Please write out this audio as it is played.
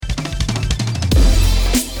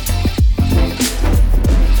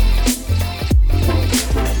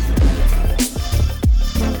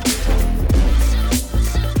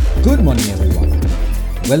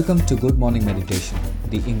Welcome to Good Morning Meditation,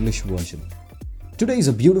 the English version. Today is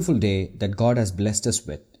a beautiful day that God has blessed us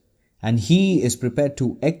with, and He is prepared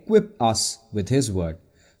to equip us with His word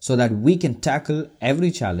so that we can tackle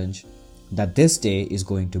every challenge that this day is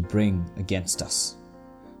going to bring against us.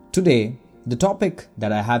 Today, the topic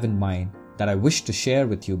that I have in mind that I wish to share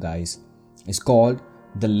with you guys is called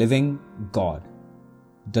the living God.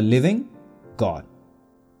 The living God.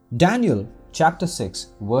 Daniel chapter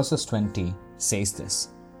 6 verses 20 says this.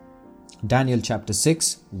 Daniel chapter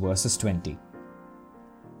 6 verses 20.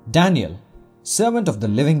 Daniel, servant of the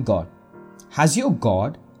living God, has your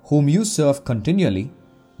God, whom you serve continually,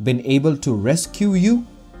 been able to rescue you?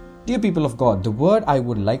 Dear people of God, the word I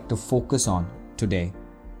would like to focus on today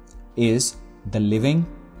is the living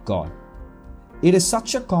God. It is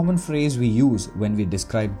such a common phrase we use when we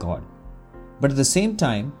describe God. But at the same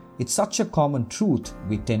time, it's such a common truth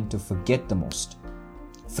we tend to forget the most.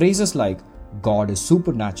 Phrases like God is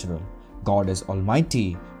supernatural, God is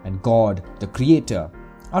almighty, and God, the creator,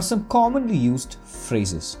 are some commonly used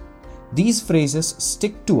phrases. These phrases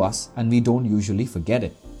stick to us and we don't usually forget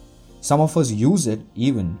it. Some of us use it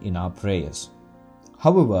even in our prayers.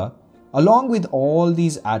 However, along with all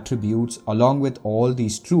these attributes, along with all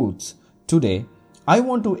these truths, today I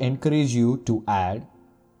want to encourage you to add,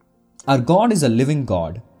 our God is a living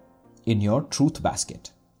God in your truth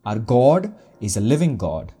basket. Our God is a living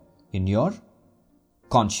God in your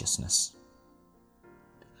consciousness.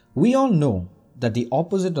 We all know that the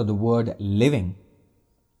opposite of the word living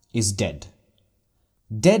is dead.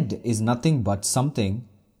 Dead is nothing but something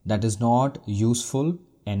that is not useful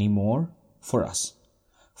anymore for us.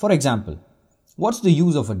 For example, what's the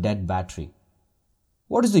use of a dead battery?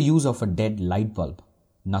 What is the use of a dead light bulb?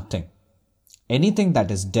 Nothing. Anything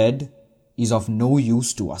that is dead is of no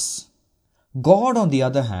use to us. God, on the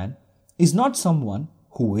other hand, is not someone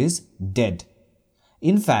who is dead.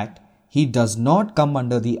 In fact, He does not come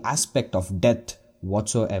under the aspect of death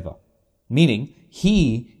whatsoever, meaning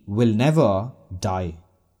He will never die.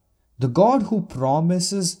 The God who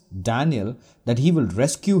promises Daniel that He will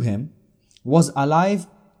rescue him was alive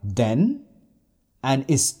then and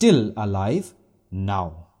is still alive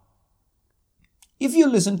now. If you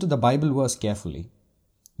listen to the Bible verse carefully,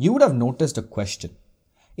 you would have noticed a question.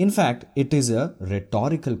 In fact, it is a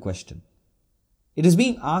rhetorical question. It is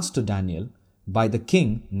being asked to Daniel by the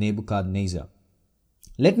king Nebuchadnezzar.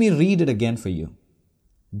 Let me read it again for you.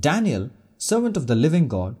 Daniel, servant of the living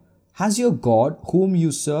God, has your God, whom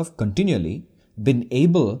you serve continually, been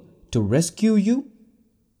able to rescue you?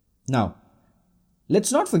 Now,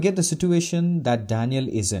 let's not forget the situation that Daniel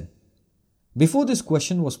is in. Before this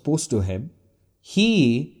question was posed to him,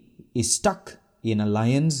 he is stuck in a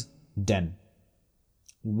lion's den.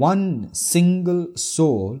 One single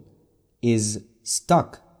soul is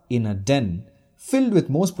stuck in a den filled with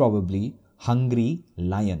most probably hungry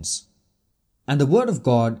lions. And the word of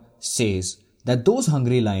God says that those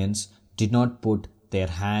hungry lions did not put their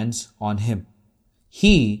hands on him.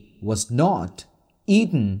 He was not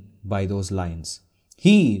eaten by those lions.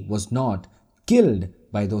 He was not killed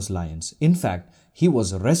by those lions. In fact, he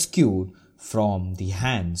was rescued from the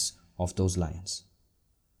hands of those lions.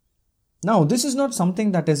 Now, this is not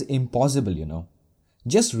something that is impossible,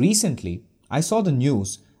 Just recently, I saw the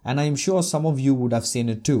news, and I am sure some of you would have seen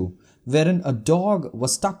it too, wherein a dog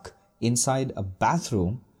was stuck inside a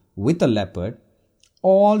bathroom with a leopard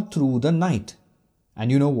all through the night.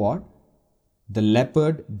 And you know what? The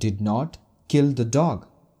leopard did not kill the dog.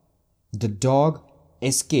 The dog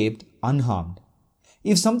escaped unharmed.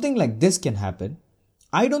 If something like this can happen,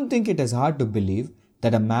 I don't think it is hard to believe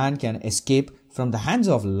that a man can escape from the hands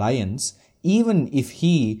of lions even if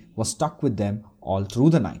he was stuck with them all through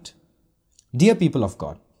the night. Dear people of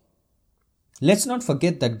God, let's not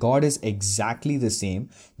forget that God is exactly the same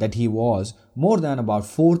that He was more than about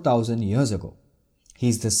 4,000 years ago. He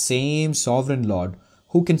is the same sovereign Lord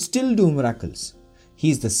who can still do miracles. He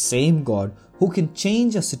is the same God who can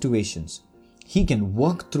change our situations. He can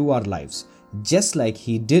work through our lives just like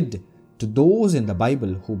He did to those in the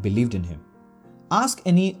Bible who believed in Him. Ask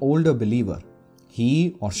any older believer.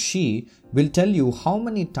 He or she will tell you how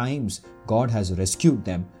many times God has rescued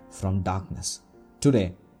them from darkness.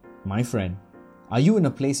 Today, my friend, are you in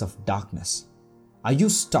a place of darkness? Are you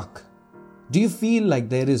stuck? Do you feel like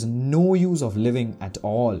there is no use of living at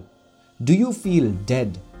all? Do you feel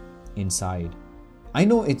dead inside? I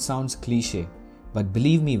know it sounds cliche, but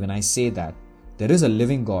believe me when I say that there is a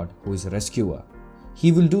living God who is a rescuer.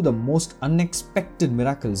 He will do the most unexpected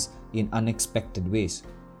miracles in unexpected ways.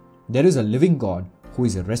 There is a living God who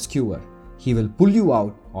is a rescuer. He will pull you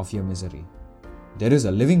out of your misery. There is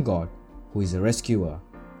a living God who is a rescuer,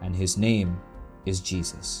 and His name is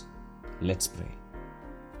Jesus. Let's pray.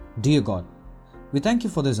 Dear God, we thank you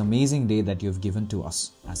for this amazing day that you have given to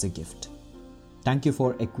us as a gift. Thank you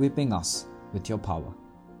for equipping us with your power.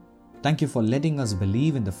 Thank you for letting us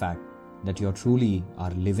believe in the fact that you are truly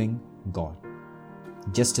our living God.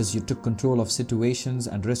 Just as you took control of situations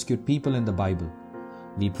and rescued people in the Bible,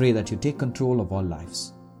 we pray that you take control of our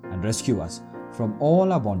lives and rescue us from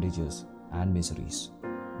all our bondages and miseries.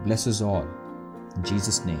 Bless us all. In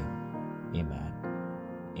Jesus' name, amen.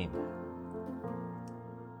 Amen.